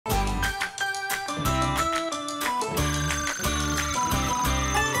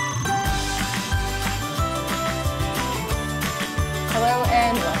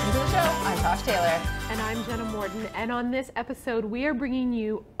Jenna Moncton, and on this episode we are bringing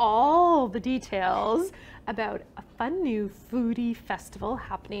you all the details about a fun new foodie festival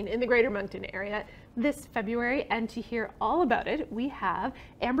happening in the Greater Moncton area this February. And to hear all about it, we have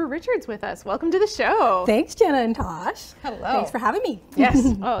Amber Richards with us. Welcome to the show. Thanks, Jenna and Tosh. Hello. Thanks for having me.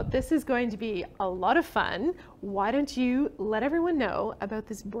 Yes. Oh, this is going to be a lot of fun. Why don't you let everyone know about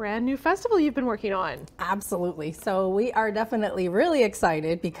this brand new festival you've been working on? Absolutely. So we are definitely really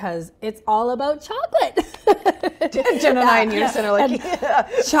excited because it's all about chocolate. Jenna and I in unison are like,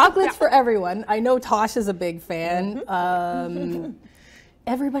 Chocolates for everyone. I know Tosh is a big fan.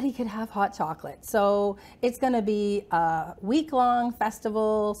 Everybody could have hot chocolate. So it's going to be a week-long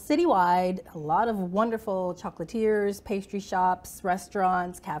festival, citywide, a lot of wonderful chocolatiers, pastry shops,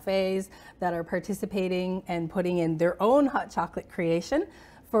 restaurants, cafes that are participating and putting in their own hot chocolate creation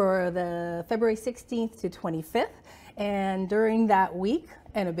for the February 16th to 25th. And during that week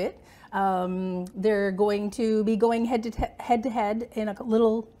and a bit, they're going to be going head to head in a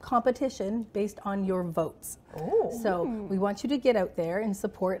little competition based on your votes. Ooh. So we want you to get out there and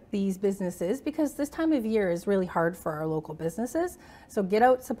support these businesses because this time of year is really hard for our local businesses. So get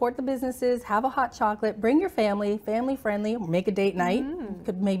out, support the businesses, have a hot chocolate, bring your family friendly, make a date night.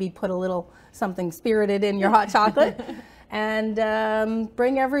 Could maybe put a little something spirited in your hot chocolate. And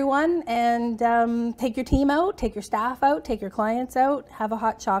bring everyone and take your team out, take your staff out, take your clients out, have a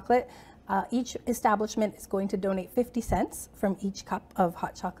hot chocolate. Each establishment is going to donate 50 cents from each cup of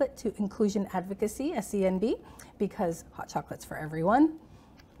hot chocolate to Inclusion Advocacy, SENB, because hot chocolate's for everyone.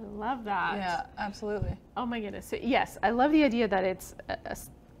 I love that. Yeah, absolutely. Oh my goodness. So, yes, I love the idea that it's a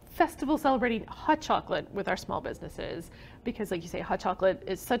festival celebrating hot chocolate with our small businesses, because like you say, hot chocolate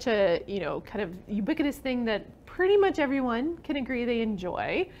is such a, kind of ubiquitous thing that pretty much everyone can agree they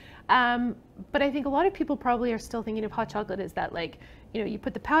enjoy. But I think a lot of people probably are still thinking of hot chocolate as that, like, you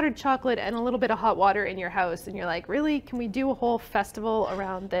put the powdered chocolate and a little bit of hot water in your house and you're like, really, can we do a whole festival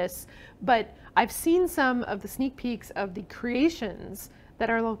around this? But I've seen some of the sneak peeks of the creations that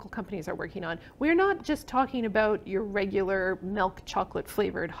our local companies are working on. We're not just talking about your regular milk chocolate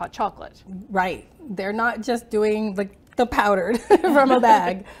flavored hot chocolate. Right. They're not just doing the powdered from a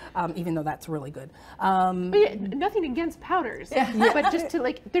bag, even though that's really good. But yeah, nothing against powders, but just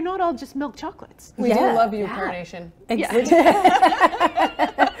to they're not all just milk chocolates. We do love you, Carnation.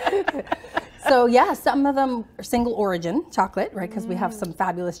 So yeah, some of them are single origin chocolate, right? Because we have some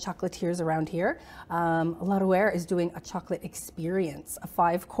fabulous chocolatiers around here. Laudaware is doing a chocolate experience, a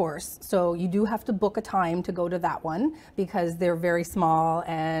 5-course. So you do have to book a time to go to that one because they're very small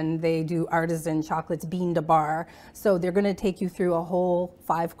and they do artisan chocolates bean to bar. So they're going to take you through a whole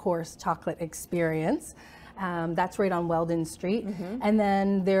 5-course chocolate experience. That's right on Weldon Street. And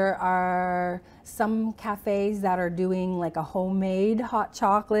then there are some cafes that are doing like a homemade hot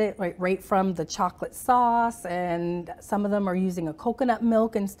chocolate, right from the chocolate sauce, and some of them are using a coconut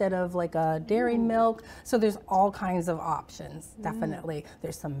milk instead of like a dairy milk. So there's all kinds of options, definitely.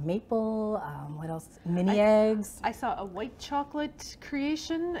 There's some maple, what else? Mini eggs. I saw a white chocolate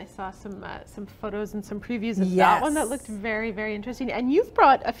creation. I saw some photos and some previews of that one that looked very, very interesting. And you've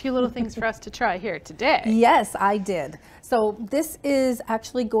brought a few little things for us to try here today. Yes, I did. So this is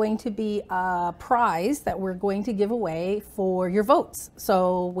actually going to be a prize that we're going to give away for your votes.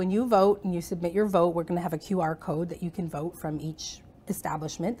 So when you vote and you submit your vote, we're going to have a QR code that you can vote from each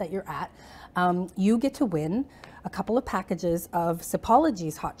establishment that you're at. You get to win a couple of packages of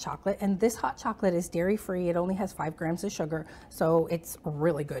Sipology's hot chocolate, and this hot chocolate is dairy-free. It only has 5 grams of sugar, so it's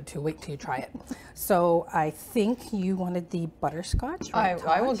really good too. Wait till you try it. So I think you wanted the butterscotch, right?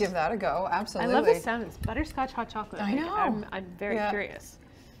 I will give that a go, absolutely. I love the sound. It's butterscotch hot chocolate. I know. I'm very curious.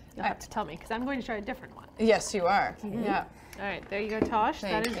 You'll have to tell me, because I'm going to try a different one. Yes, you are. Yeah. All right, there you go, Tosh.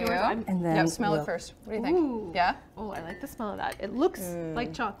 Thank that is you. yours. And then Smell it first. What do you think? Ooh. Yeah? Oh, I like the smell of that. It looks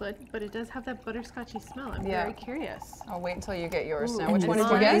like chocolate, but it does have that butterscotchy smell. I'm very curious. I'll wait until you get yours now. and Which one this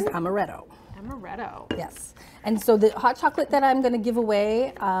did you get? is amaretto. Amaretto. Yes. And so the hot chocolate that I'm going to give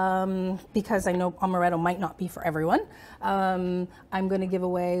away, because I know amaretto might not be for everyone, I'm going to give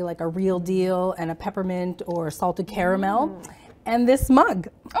away like a real deal and a peppermint or salted caramel. And this mug.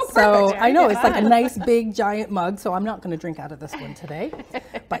 Oh, perfect. So I know it's like a nice big giant mug, so I'm not going to drink out of this one today.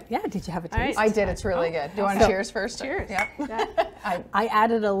 But yeah, did you have a taste? I did. It's really good. Do you want to cheers first? Cheers. Yeah. I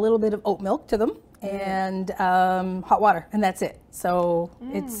added a little bit of oat milk to them and hot water, and that's it. So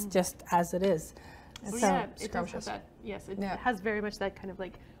it's just as it is. Oh, So yeah, it does have scrumptious. that. Yes, it has very much that kind of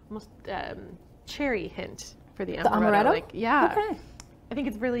like almost cherry hint for the amaretto. The amaretto? Like, yeah. Okay. I think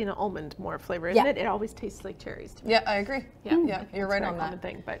it's really an almond more flavor, isn't it? It always tastes like cherries to me. Yeah, I agree. Yeah, you're right on Common that.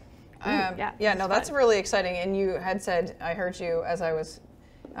 thing, but No, that's really exciting. And you had said, I heard you as I was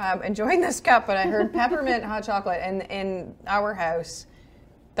enjoying this cup, but I heard peppermint hot chocolate, and in our house,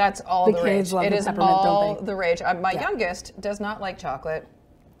 that's all the rage. Kids love It the is peppermint, all don't they? the rage. My youngest does not like chocolate.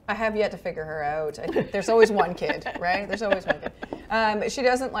 I have yet to figure her out. There's always one kid, right? There's always one kid. She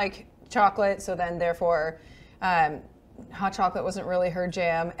doesn't like chocolate, so then therefore, hot chocolate wasn't really her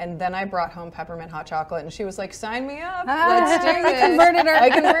jam. And then I brought home peppermint hot chocolate, and she was like, "Sign me up, let's do this." I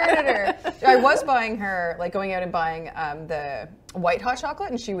converted her. I was buying her, like going out and buying the white hot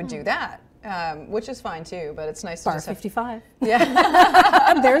chocolate, and she would do that. Which is fine too, but it's nice to Bar just have 55.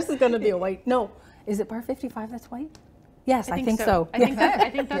 Yeah. Theirs is going to be a white. No, is it bar 55 that's white? Yes, I think so. I think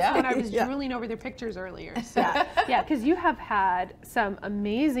that's Yeah. when I was Yeah. drooling over their pictures earlier. So, yeah, because you have had some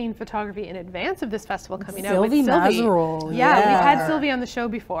amazing photography in advance of this festival coming out with Sylvie Sylvie. Mazerolle, Yeah, we've yeah. had Sylvie on the show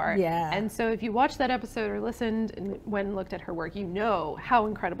before. Yeah. And so if you watched that episode or listened and went and looked at her work, you know how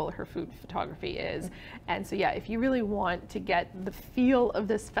incredible her food photography is. And so yeah, if you really want to get the feel of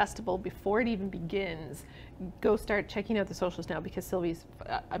this festival before it even begins, go start checking out the socials now, because Sylvie's,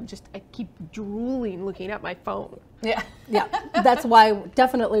 I keep drooling looking at my phone. Yeah. Yeah, that's why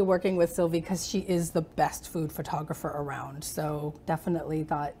definitely working with Sylvie, because she is the best food photographer around. So definitely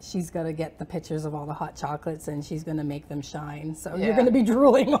thought she's going to get the pictures of all the hot chocolates and she's going to make them shine. So you're going to be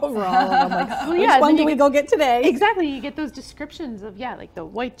drooling over all of them. Like, Well, which yeah, one then do you we go get today? Exactly, you get those descriptions of, yeah, like the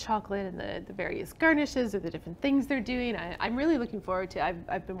white chocolate and the various garnishes or the different things they're doing. I'm really looking forward to,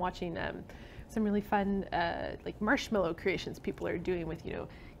 I've been watching some really fun like marshmallow creations people are doing with,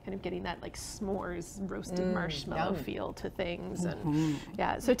 kind of getting that like s'mores roasted marshmallow feel to things. And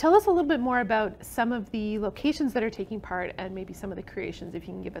yeah, so tell us a little bit more about some of the locations that are taking part and maybe some of the creations, if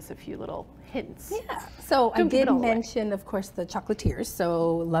you can give us a few little hints. Yeah, so I Don't give it did all away. mention, of course, the chocolatiers.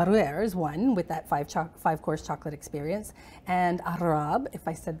 So La Ruere is one with that five-course chocolate experience. And Arab, if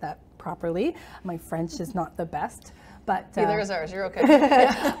I said that properly, my French is not the best. But Neither is ours. You're okay.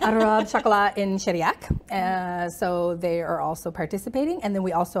 Arab Chocolat in Chériac. So they are also participating. And then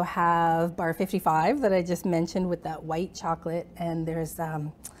we also have Bar 55 that I just mentioned with that white chocolate. And there's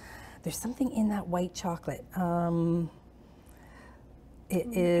something in that white chocolate. It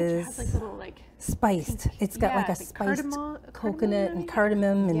is Has like little like spiced. It's got like a like spiced cardamom coconut and maybe?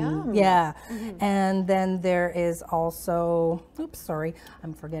 cardamom and Yum. yeah. And then there is also, oops, sorry,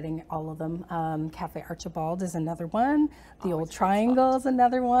 I'm forgetting all of them. Cafe Archibald is another one. The Old Triangle is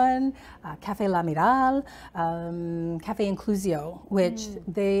another one. Cafe L'Amiral, Cafe Inclusio, which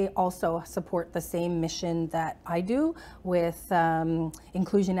they also support the same mission that I do with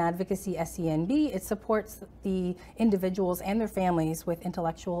Inclusion Advocacy SENB. It supports the individuals and their families with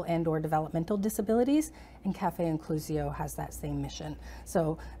intellectual and or developmental disabilities, and Cafe Inclusio has that same mission.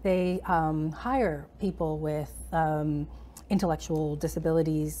 So they hire people with intellectual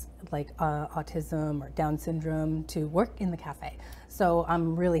disabilities like autism or Down syndrome to work in the cafe. So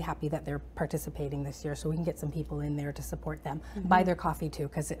I'm really happy that they're participating this year, so we can get some people in there to support them. Buy their coffee too,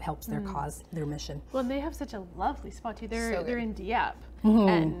 because it helps their cause, their mission. Well, and they have such a lovely spot too. They're So good. in Dieppe,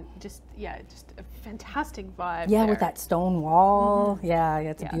 and just a fantastic vibe. Yeah, there. with that stone wall. Yeah,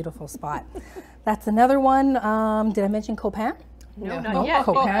 it's a beautiful spot. That's another one. Did I mention Copain? No, Yeah. not Oh, yet.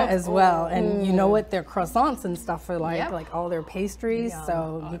 Copain as well. And you know what their croissants and stuff are like, Yep. like all their pastries. Yum.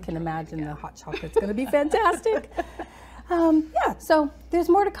 So you can imagine the hot chocolate's going to be fantastic. Yeah, so there's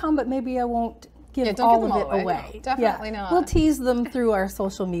more to come, but maybe I won't give Yeah, don't all give of them it all away. away. No, definitely Yeah. not. We'll tease them through our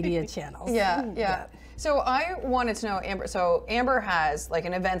social media channels. Yeah. So I wanted to know, Amber, so Amber has like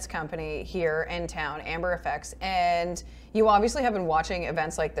an events company here in town, Amber Effects, and you obviously have been watching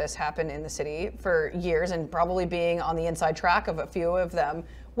events like this happen in the city for years and probably being on the inside track of a few of them.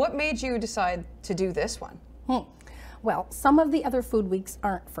 What made you decide to do this one? Well, some of the other food weeks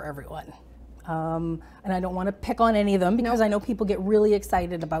aren't for everyone. And I don't want to pick on any of them because I know people get really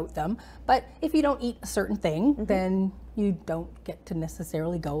excited about them. But if you don't eat a certain thing, then you don't get to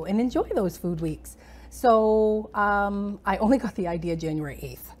necessarily go and enjoy those food weeks. So I only got the idea January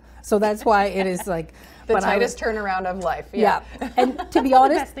 8th. So that's why it is like The tightest turnaround of life. Yeah. And to be All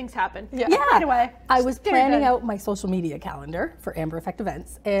the honest, best things happen. yeah, Right away. I was Very planning good. out my social media calendar for Amber Effect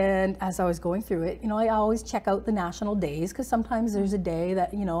events, and as I was going through it, I always check out the national days because sometimes there's a day that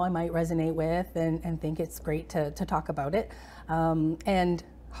I might resonate with and think it's great to talk about it. And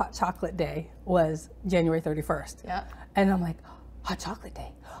Hot Chocolate Day was January 31st. Yeah. And I'm like, Hot Chocolate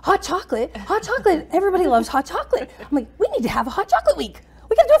Day, hot chocolate, hot chocolate. Everybody loves hot chocolate. I'm like, we need to have a hot chocolate week.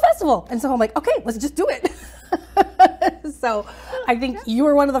 We got to do a festival. And so I'm like, okay, let's just do it. So I think you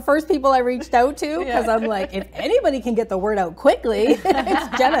were one of the first people I reached out to, because I'm like, if anybody can get the word out quickly,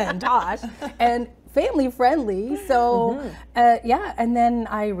 it's Jenna and Tosh, and family friendly. So yeah, and then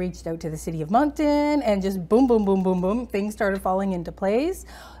I reached out to the city of Moncton, and just boom, boom, boom, boom, boom, things started falling into place.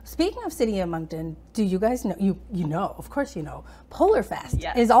 Speaking of city of Moncton, do you guys know, you know, of course you know, Polar Fest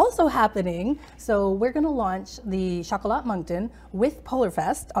is also happening. So we're going to launch the Chocolat Moncton with Polar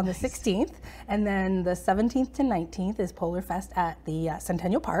Fest on the 16th, and then the 17th to 19th is Polar Fest at the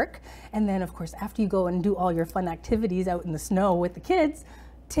Centennial Park. And then of course, after you go and do all your fun activities out in the snow with the kids,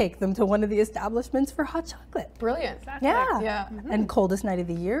 take them to one of the establishments for hot chocolate. Brilliant. Exactly. Yeah. And coldest night of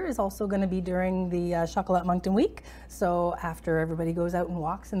the year is also going to be during the Chocolat Moncton week. So after everybody goes out and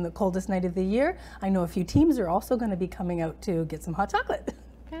walks in the coldest night of the year, I know a few teams are also going to be coming out to get some hot chocolate.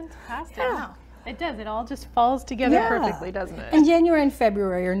 Fantastic. Yeah. It does. It all just falls together perfectly, doesn't it? And January and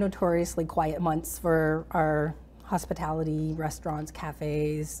February are notoriously quiet months for our hospitality, restaurants,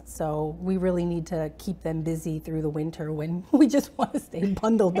 cafes. So we really need to keep them busy through the winter when we just want to stay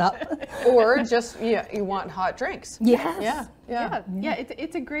bundled up. Or just, you want hot drinks. Yes. Yeah.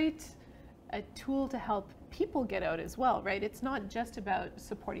 It's a great tool to help people get out as well, right? It's not just about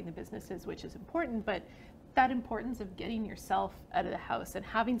supporting the businesses, which is important, but that importance of getting yourself out of the house and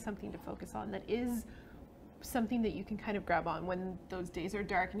having something to focus on that is something that you can kind of grab on when those days are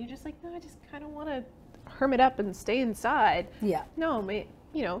dark and you're just like, no, I just kind of want to hermit up and stay inside. Yeah. No,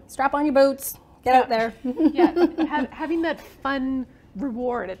 you know. Strap on your boots, get out there. Having that fun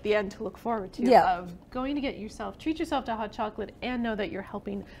reward at the end to look forward to of going to treat yourself to hot chocolate and know that you're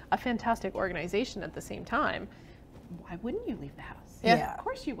helping a fantastic organization at the same time. Why wouldn't you leave the house? Yeah. Of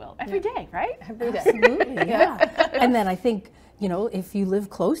course you will. Every day, right? Every day. Absolutely, And then I think, you know, if you live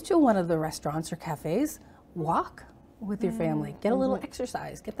close to one of the restaurants or cafes, walk with your family. Get a little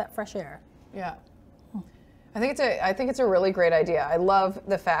exercise. Get that fresh air. Yeah. I think it's a really great idea. I love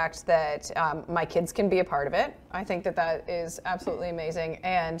the fact that my kids can be a part of it. I think that is absolutely amazing.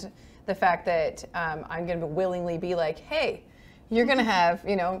 And the fact that I'm going to willingly be like, hey, you're going to have,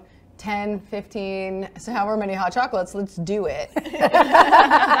 10, 15, so however many hot chocolates, let's do it.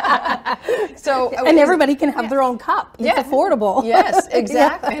 And everybody can have their own cup. It's affordable. Yes,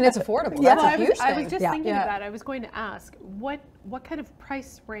 exactly. And it's affordable. That's a huge thing. I was just thinking of that. I was going to ask, what kind of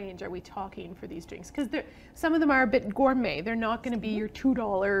price range are we talking for these drinks? Because some of them are a bit gourmet. They're not going to be your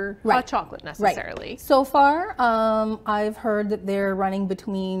 $2 hot chocolate necessarily. Right. So far, I've heard that they're running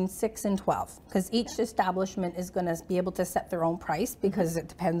between 6 and 12, because each establishment is going to be able to set their own price, because it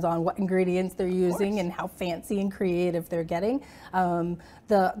depends on what ingredients they're using and how fancy and creative they're getting.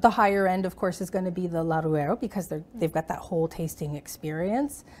 The higher end, of course, is going to be the La Ruero, because they've got that whole tasting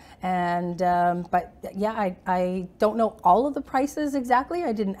experience. And but yeah, I don't know all of the prices exactly.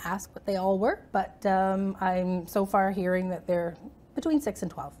 I didn't ask what they all were, but I'm so far hearing that they're between 6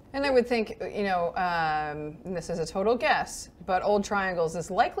 and 12. And I would think, and this is a total guess, but Old Triangles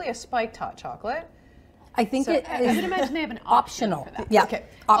is likely a spiked hot chocolate. I think it is. I would imagine they have an optional. For that. Yeah. Okay.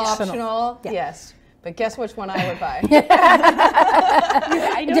 Optional. Yes. But guess which one I would buy?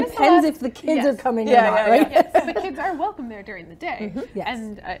 It depends if the kids are coming or not, right? Yes, the kids are welcome there during the day. Yes.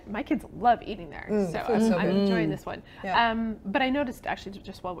 And my kids love eating there, so I'm enjoying this one. Yeah. But I noticed, actually,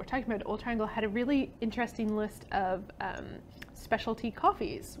 just while we're talking about it, Old Triangle had a really interesting list of specialty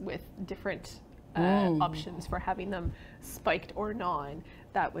coffees with different options for having them spiked or not.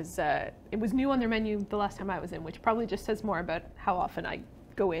 That was, it was new on their menu the last time I was in, which probably just says more about how often I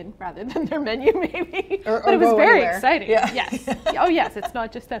go in rather than their menu, maybe. But it was very exciting. Yeah. Yes. Oh, yes. It's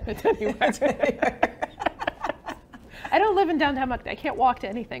not just that it's anywhere. I don't live in downtown Moncton. I can't walk to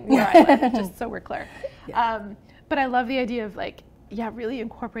anything where I live, just so we're clear. Yeah. But I love the idea of really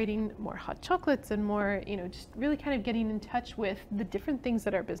incorporating more hot chocolates and more, just really kind of getting in touch with the different things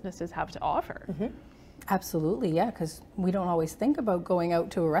that our businesses have to offer. Mm-hmm. Absolutely, yeah, because we don't always think about going out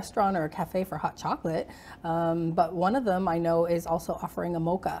to a restaurant or a cafe for hot chocolate, but one of them I know is also offering a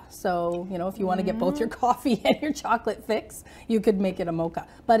mocha. So, if you want to get both your coffee and your chocolate fix, you could make it a mocha,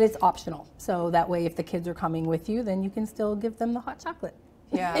 but it's optional. So that way, if the kids are coming with you, then you can still give them the hot chocolate.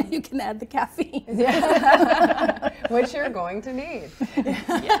 Yeah. And you can add the caffeine. Yeah. Which you're going to need.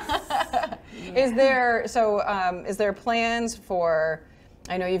 Yes. Is there plans for,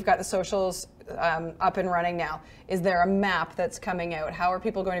 I know you've got the socials up and running now. Is there a map that's coming out? How are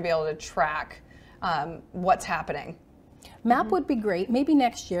people going to be able to track what's happening? Map would be great. Maybe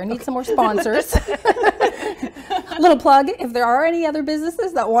next year. I need some more sponsors. Little plug, if there are any other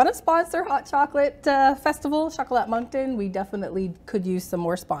businesses that want to sponsor Hot Chocolate Festival, Chocolat Moncton, we definitely could use some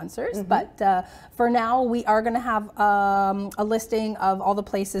more sponsors. But for now, we are going to have a listing of all the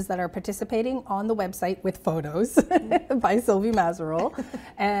places that are participating on the website with photos by Sylvie Mazerol.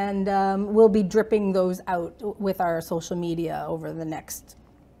 And we'll be dripping those out with our social media over the next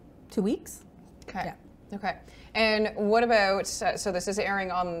 2 weeks. Okay. Yeah. Okay. And what about, so this is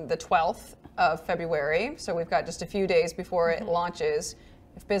airing on the 12th of February, so we've got just a few days before it launches.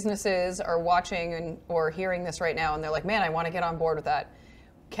 If businesses are watching or hearing this right now and they're like, man, I want to get on board with that,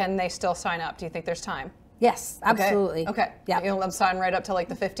 can they still sign up? Do you think there's time? Yes, absolutely. Okay. Yeah. You'll let them sign right up to like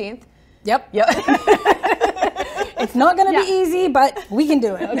the 15th? Yep. Yep. It's not going to be easy, but we can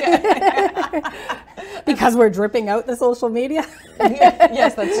do it. Okay. Because we're dripping out the social media.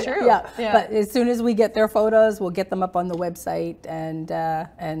 Yes, that's true. Yeah. But as soon as we get their photos, we'll get them up on the website, and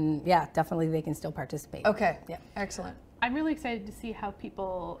yeah, definitely they can still participate. Okay. Yeah. Excellent. I'm really excited to see how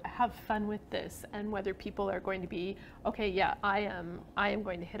people have fun with this, and whether people are going to be, okay, yeah, I am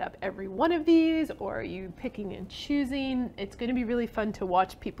going to hit up every one of these, or are you picking and choosing? It's going to be really fun to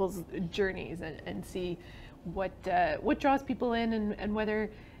watch people's journeys and see what draws people in, and whether,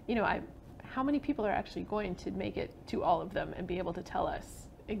 you know, how many people are actually going to make it to all of them and be able to tell us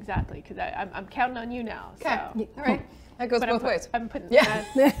exactly, because I'm counting on you now. Okay. So. All right. That goes both ways. I'm putting. Yeah.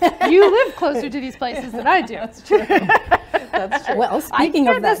 You live closer to these places than I do. That's true. That's true. Well, speaking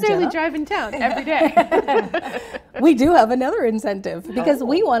of that, I can't necessarily Jenna, drive in town every day. we do have another incentive because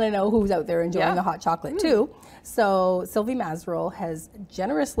we want to know who's out there enjoying Yeah. the hot chocolate too. So Sylvie Mazerol has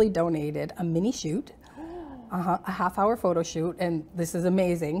generously donated a mini shoot, a half-hour photo shoot, and this is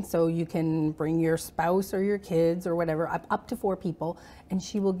amazing. So you can bring your spouse or your kids or whatever, up to 4 people, and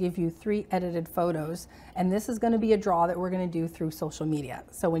she will give you 3 edited photos. And this is going to be a draw that we're going to do through social media.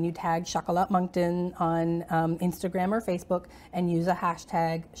 So when you tag Chocolat Moncton on Instagram or Facebook and use a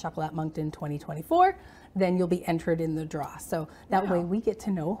hashtag Chocolat Moncton 2024, then you'll be entered in the draw. So that way we get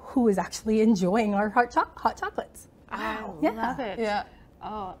to know who is actually enjoying our hot chocolates. I Yeah. love it. Yeah.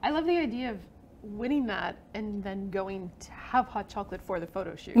 Oh, I love the idea of winning that and then going to have hot chocolate for the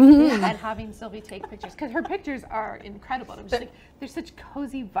photo shoot and having Sylvie take pictures, because her pictures are incredible. I'm just like, there's such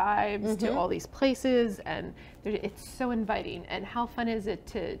cozy vibes to all these places, and it's so inviting. And how fun is it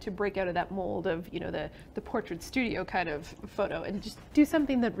to break out of that mold of, you know, the portrait studio kind of photo and just do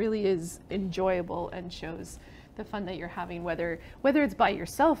something that really is enjoyable and shows the fun that you're having, whether it's by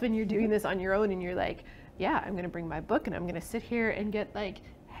yourself and you're doing this on your own and you're like, yeah, I'm going to bring my book and I'm going to sit here and get like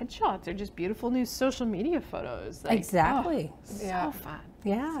headshots or just beautiful new social media photos. Like, Exactly. Oh, so Yeah. fun.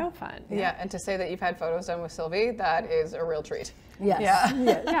 Yeah. So fun. Yeah. And to say that you've had photos done with Sylvie, that is a real treat. Yes.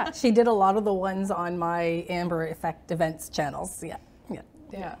 Yeah. Yeah. She did a lot of the ones on my Amber Effect events channels. Yeah. Yeah.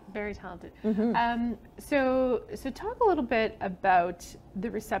 Yeah. Very talented. So talk a little bit about the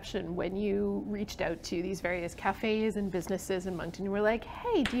reception when you reached out to these various cafes and businesses in Moncton. You were like,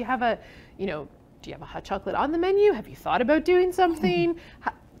 hey, do you have a hot chocolate on the menu? Have you thought about doing something?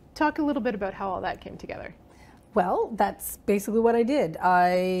 Talk a little bit about how all that came together. Well, that's basically what I did.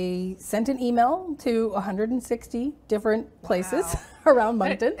 I sent an email to 160 different places around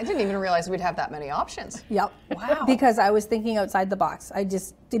Moncton. I didn't even realize we'd have that many options. Yep. Wow. Because I was thinking outside the box. I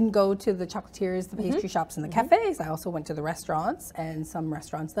just didn't go to the chocolatiers, the pastry shops, and the cafes. I also went to the restaurants and some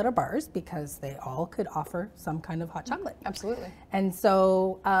restaurants that are bars because they all could offer some kind of hot chocolate. Absolutely. And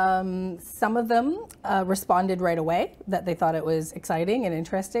so some of them responded right away that they thought it was exciting and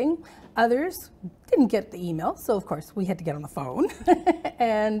interesting. Others didn't get the email, so of course we had to get on the phone.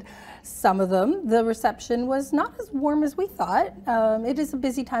 And some of them, the reception was not as warm as we thought. It is a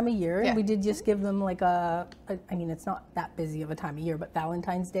busy time of year, and we did just give them like I mean, it's not that busy of a time of year, but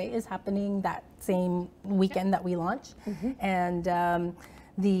Valentine's Day is happening that same weekend that we launch. And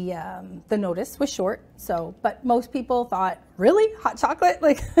the notice was short, so, but most people thought, really? Hot chocolate?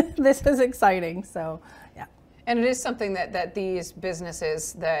 Like, this is exciting, so, yeah. And it is something that these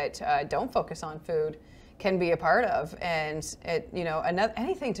businesses that don't focus on food can be a part of, and it, you know,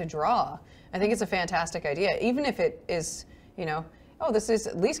 anything to draw. I think it's a fantastic idea, even if it is, you know, oh, this is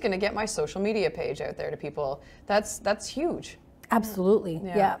at least going to get my social media page out there to people. That's huge. Absolutely,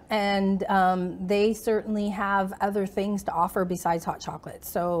 yeah. And they certainly have other things to offer besides hot chocolate.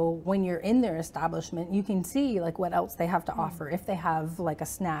 So when you're in their establishment, you can see like what else they have to offer. If they have like a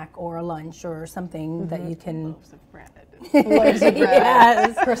snack or a lunch or something that you can. Loaves of bread. Loaves of bread,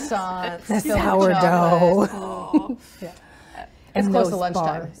 Yes. croissants, The filled with sourdough. chocolate. Oh. Yeah. It's And close to those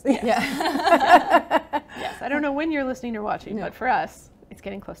lunchtime. bars. Yeah. Yes, I don't know when you're listening or watching, but for us, it's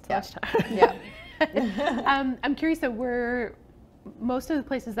getting close to lunchtime. Yeah. I'm curious though, most of the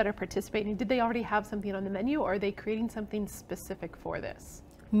places that are participating, did they already have something on the menu, or are they creating something specific for this?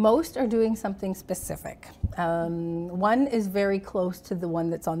 Most are doing something specific. One is very close to the one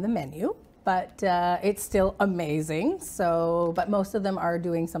that's on the menu, but it's still amazing. So, but most of them are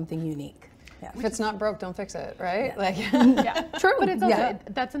doing something unique. Yeah. If it's not broke, don't fix it, right? Yeah. Like, Yeah, True. But it's also, Yeah.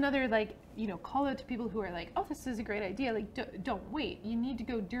 that's another, like, you know, call out to people who are like, oh, this is a great idea. Like, don't wait. You need to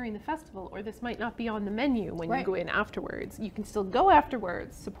go during the festival, or this might not be on the menu when you Right. go in afterwards. You can still go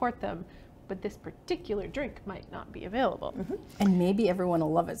afterwards, support them, but this particular drink might not be available. And maybe everyone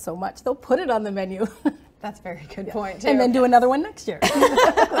will love it so much they'll put it on the menu. that's a very good point, too. And then do another one next year.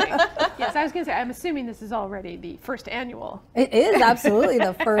 Yes, I was going to say, I'm assuming this is already the first annual. It is absolutely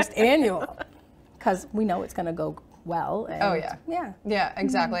the first annual, because we know it's going to go well. And Oh, yeah. Yeah. Yeah,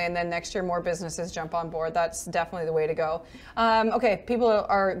 exactly. And then next year, more businesses jump on board. That's definitely the way to go. Okay, people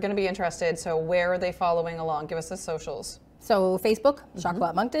are going to be interested. So where are they following along? Give us the socials. So Facebook,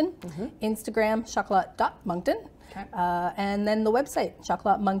 Chocolat Moncton, Instagram, chocolat.moncton, Okay. And then the website,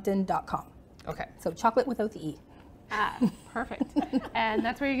 chocolatmoncton.com. Okay. So chocolate without the E. Ah, perfect. And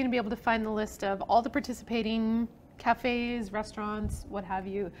that's where you're going to be able to find the list of all the participating cafes, restaurants, what have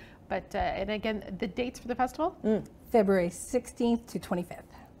you. But, and again, the dates for the festival? February 16th to 25th.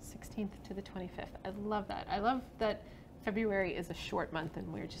 16th to the 25th. I love that. I love that February is a short month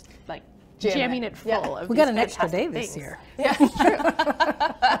and we're just like jamming it full Yeah. of We these got an extra day fantastic this things. year.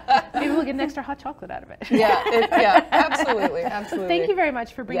 Yeah, Maybe we'll get an extra hot chocolate out of it. yeah, absolutely, absolutely. Thank you very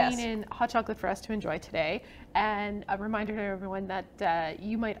much for bringing Yes. in hot chocolate for us to enjoy today. And a reminder to everyone that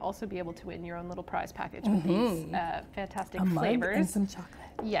you might also be able to win your own little prize package with these fantastic A mug flavors. and some chocolate.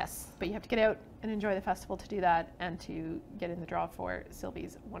 Yes, but you have to get out and enjoy the festival to do that, and to get in the draw for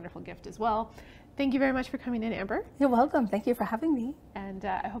Sylvie's wonderful gift as well. Thank you very much for coming in, Amber. You're welcome. Thank you for having me. And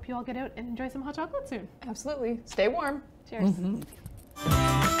I hope you all get out and enjoy some hot chocolate soon. Absolutely. Stay warm. Cheers.